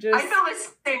just. I feel the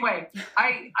same way.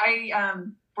 I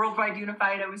Worldwide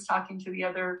Unified, I was talking to the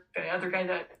other guy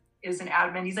that is an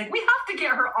admin. He's like, we have to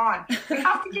get her on. We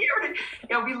have to get her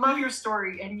to, we love your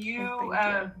story. And you,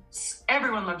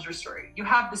 everyone loves your story. You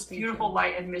have this beautiful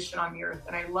light and mission on the earth.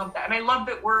 And I love that. And I love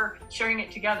that we're sharing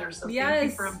it together. So thank you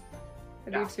for. I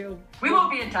do too. We will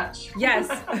be in touch. Yes.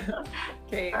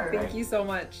 Okay. Right. Thank you so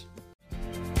much.